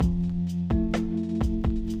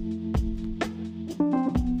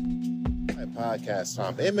podcast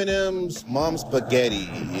time. Eminem's Mom Spaghetti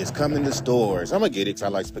is coming to stores. I'm going to get it because I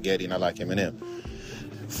like spaghetti and I like Eminem.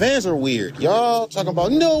 Fans are weird. Y'all talking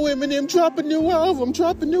about, no, Eminem, drop a new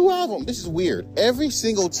album. This is weird. Every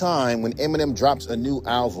single time when Eminem drops a new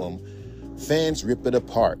album, fans rip it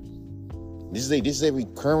apart. This is a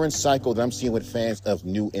recurrent cycle that I'm seeing with fans of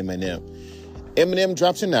new Eminem. Eminem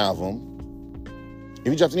drops an album.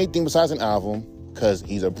 If he drops anything besides an album, because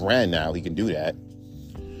he's a brand now, he can do that.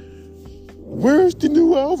 Where's the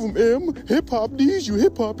new album, Em? Hip-hop needs you.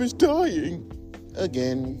 Hip-hop is dying.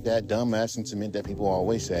 Again, that dumbass sentiment that people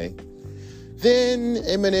always say. Then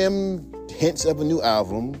Eminem hints of a new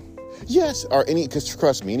album. Yes, because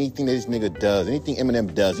trust me, anything that this nigga does, anything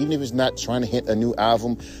Eminem does, even if it's not trying to hint a new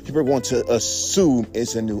album, people are going to assume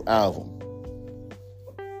it's a new album.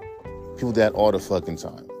 People do that all the fucking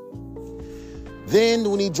time. Then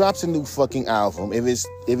when he drops a new fucking album, if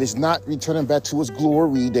it's not returning back to its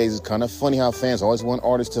glory days, it's kind of funny how fans always want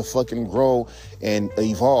artists to fucking grow and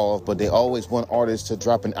evolve, but they always want artists to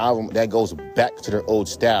drop an album that goes back to their old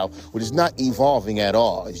style, which is not evolving at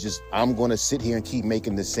all. It's just, I'm going to sit here and keep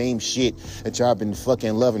making the same shit that y'all been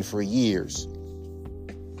fucking loving for years.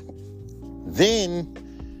 Then,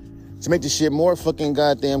 to make the shit more fucking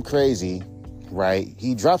goddamn crazy, right,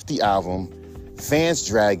 he drops the album. Fans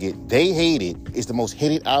drag it. They hate it. It's the most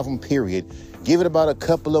hated album, period. Give it about a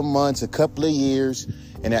couple of months, a couple of years,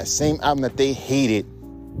 and that same album that they hated,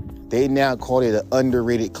 they now call it an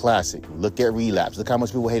underrated classic. Look at Relapse. Look how much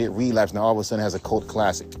people hated Relapse. Now all of a sudden it has a cult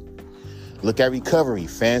classic. Look at Recovery.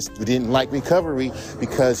 Fans didn't like Recovery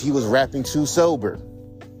because he was rapping too sober.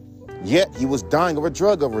 Yet he was dying of a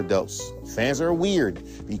drug overdose. Fans are weird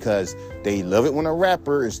because they love it when a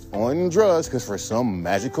rapper is on drugs because for some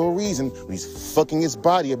magical reason, when he's fucking his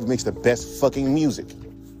body up, he makes the best fucking music.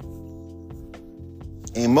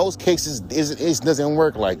 In most cases, it doesn't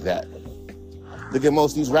work like that. Look at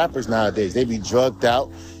most of these rappers nowadays. They be drugged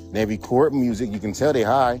out, they record music, you can tell they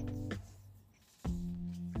high.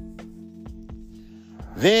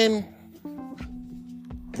 Then,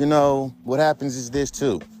 what happens is this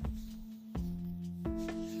too.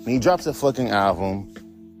 When he drops a fucking album,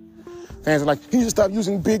 fans are like, he just stopped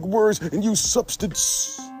using big words and use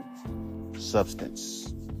substance.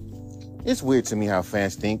 Substance. It's weird to me how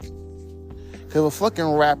fans think. Because if a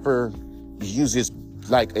fucking rapper uses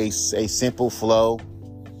like a simple flow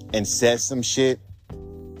and says some shit,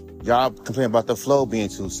 y'all complain about the flow being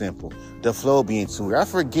too simple. The flow being too weird. I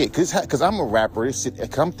forget, because I'm a rapper.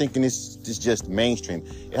 I'm thinking it's just mainstream.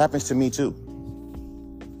 It happens to me too.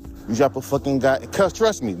 You drop a fucking guy, because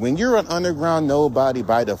trust me, when you're an underground nobody,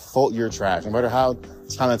 by default, you're trash, no matter how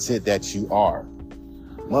talented that you are.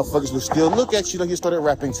 Motherfuckers will still look at you like you started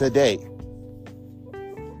rapping today.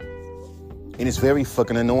 And it's very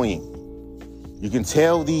fucking annoying. You can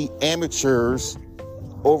tell the amateurs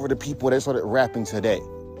over the people that started rapping today.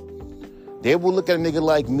 They will look at a nigga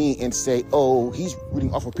like me and say, oh, he's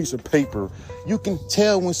reading off a piece of paper. You can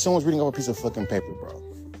tell when someone's reading off a piece of fucking paper, bro.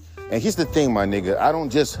 And here's the thing, my nigga. I don't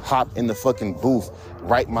just hop in the fucking booth,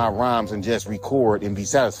 write my rhymes, and just record and be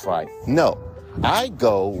satisfied. No. I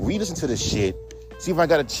go, re-listen to the shit, see if I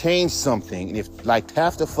gotta change something. And if like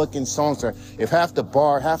half the fucking songs if half the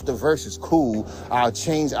bar, half the verse is cool,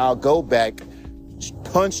 I'll go back,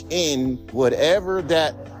 punch in whatever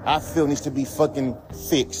that I feel needs to be fucking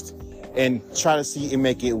fixed and try to see and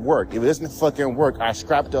make it work. If it doesn't fucking work, I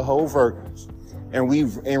scrap the whole verse and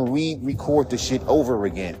re-record the shit over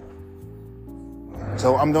again.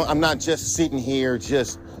 So I'm not just sitting here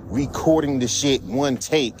just recording the shit one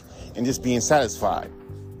take and just being satisfied.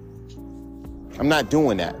 I'm not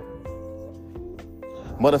doing that.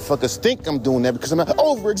 Motherfuckers think I'm doing that because I'm not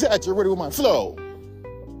over-exaggerating with my flow.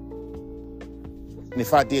 And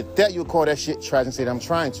if I did that, you'll call that shit trash and say that I'm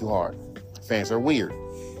trying too hard. Fans are weird.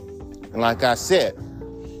 And like I said,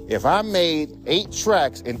 if I made 8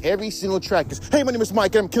 tracks and every single track is, hey, my name is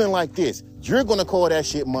Mike and I'm killing like this, you're going to call that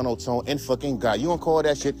shit monotone and fucking God. You're going to call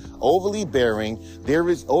that shit overly bearing. There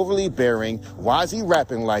is overly bearing. Why is he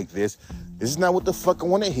rapping like this? This is not what the fuck I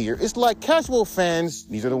want to hear. It's like casual fans,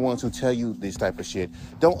 these are the ones who tell you this type of shit,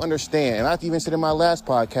 don't understand. And I've even said in my last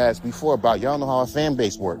podcast before about y'all know how a fan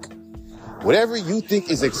base work. Whatever you think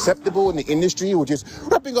is acceptable in the industry, which is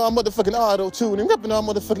rapping on motherfucking auto-tune and rapping on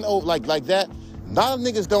motherfucking like that, a lot of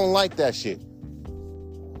niggas don't like that shit.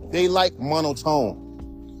 They like monotone.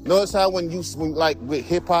 Notice how when with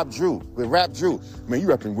hip-hop Drew, with rap Drew, man, you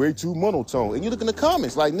rapping way too monotone. And you look in the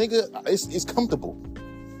comments like, nigga, it's comfortable.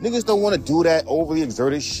 Niggas don't want to do that overly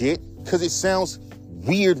exerted shit because it sounds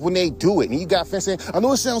weird when they do it. And you got fans saying, I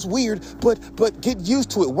know it sounds weird, but get used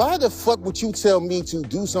to it. Why the fuck would you tell me to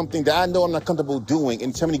do something that I know I'm not comfortable doing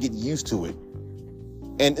and tell me to get used to it?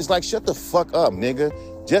 And it's like, shut the fuck up, nigga.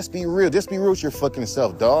 Just be real. Just be real with your fucking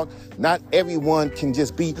self, dog. Not everyone can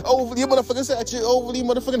just be overly motherfucking saturated, overly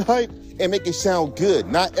motherfucking hype, and make it sound good.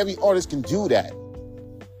 Not every artist can do that.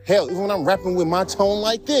 Hell, even when I'm rapping with my tone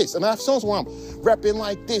like this, and I have songs where I'm rapping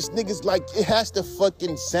like this, niggas, like, it has to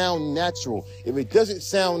fucking sound natural. If it doesn't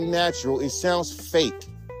sound natural, it sounds fake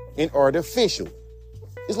and artificial.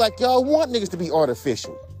 It's like y'all want niggas to be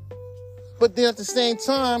artificial. But then at the same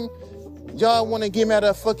time, y'all want to give me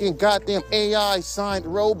a fucking goddamn AI signed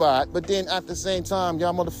robot, but then at the same time,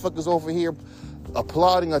 y'all motherfuckers over here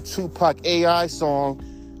applauding a Tupac AI song,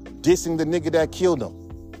 dissing the nigga that killed him.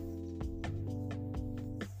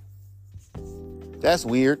 That's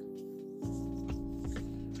weird.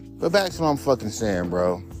 But back to what I'm fucking saying,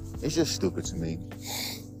 bro. It's just stupid to me.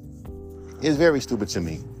 It's very stupid to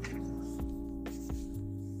me.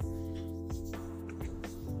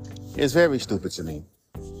 It's very stupid to me.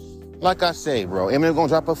 Like I say, bro, Eminem gonna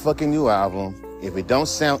drop a fucking new album. If it don't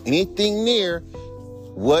sound anything near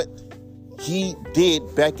what he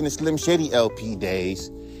did back in the Slim Shady LP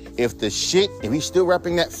days, if he's still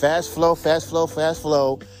rapping that fast flow,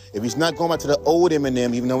 if he's not going back to the old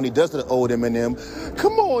Eminem, even though when he does to the old Eminem,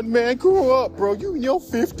 come on, man, grow up, bro. You in your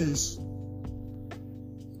 50s.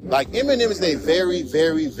 Like, Eminem is a very,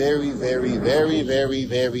 very, very, very, very, very,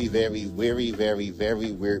 very, very, very, very,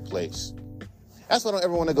 very weird place. That's why I don't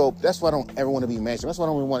ever want to go. That's why I don't ever want to be mainstream. That's why I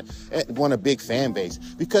don't really want a big fan base.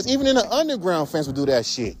 Because even in the underground, fans will do that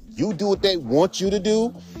shit. You do what they want you to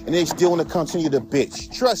do, and they still want to continue to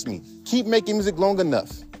bitch. Trust me. Keep making music long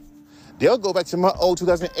enough. They'll go back to my old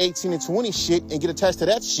 2018 and 20 shit and get attached to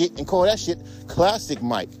that shit and call that shit Classic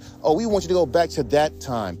Mike. Oh, we want you to go back to that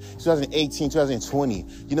time, 2018, 2020.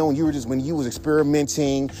 You know, when you was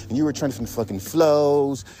experimenting and you were trying different fucking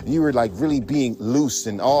flows and you were like really being loose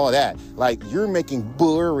and all that. Like, you're making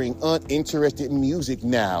boring, uninterested music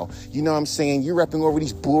now. You know what I'm saying? You're rapping over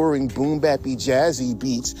these boring, boom bappy, jazzy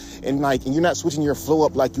beats and you're not switching your flow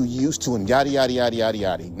up like you used to and yada, yada, yada, yada,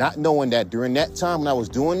 yada. Not knowing that during that time when I was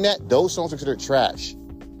doing that, those songs are considered trash.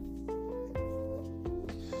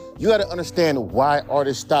 You got to understand why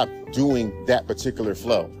artists stopped doing that particular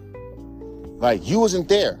flow. Like, you wasn't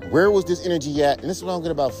there. Where was this energy at? And this is what I'm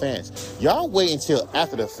good about fans. Y'all wait until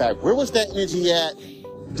after the fact. Where was that energy at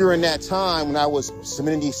during that time when I was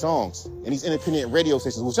submitting these songs and these independent radio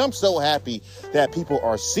stations, which I'm so happy that people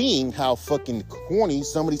are seeing how fucking corny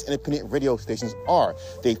some of these independent radio stations are.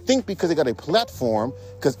 They think because they got a platform,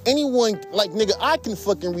 because anyone, like, nigga, I can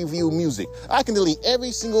fucking review music. I can delete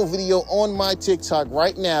every single video on my TikTok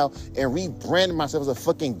right now and rebrand myself as a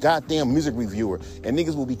fucking goddamn music reviewer. And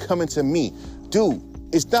niggas will be coming to me. Dude,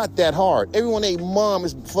 it's not that hard. Everyone, they mom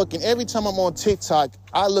is fucking, every time I'm on TikTok,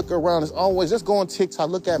 I look around, it's always, let's go on TikTok,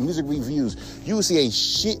 look at music reviews. You will see a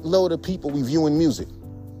shitload of people reviewing music.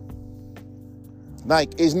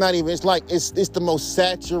 Like, it's not even, it's like, it's the most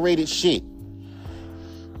saturated shit.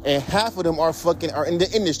 And half of them are in the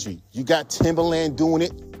industry. You got Timbaland doing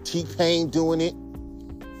it, T-Pain doing it.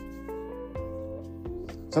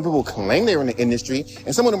 Some people claim they're in the industry,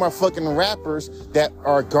 and some of them are fucking rappers that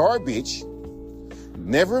are garbage,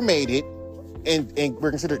 never made it, and were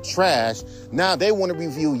considered trash. Now they want to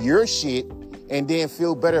review your shit and then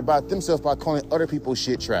feel better about themselves by calling other people's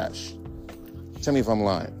shit trash. Tell me if I'm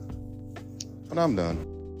lying. But I'm done.